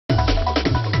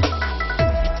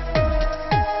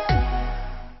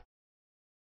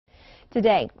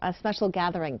Today, a special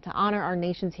gathering to honor our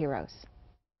nation's heroes.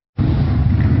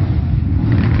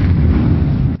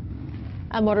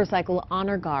 A motorcycle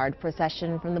honor guard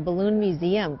procession from the Balloon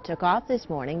Museum took off this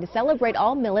morning to celebrate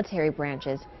all military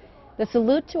branches. The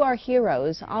salute to our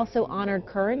heroes also honored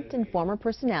current and former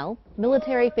personnel,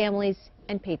 military families,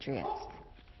 and patriots.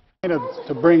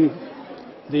 To bring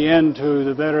the end to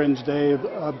the Veterans Day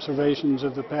observations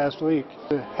of the past week.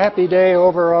 A happy day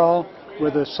overall,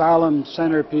 with a solemn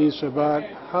centerpiece about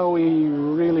how we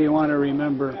really want to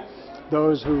remember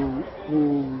those who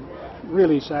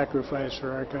really sacrificed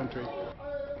for our country.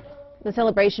 The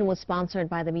celebration was sponsored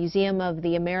by the Museum of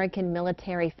the American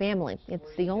Military Family.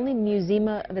 It's the only museum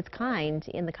of its kind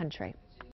in the country.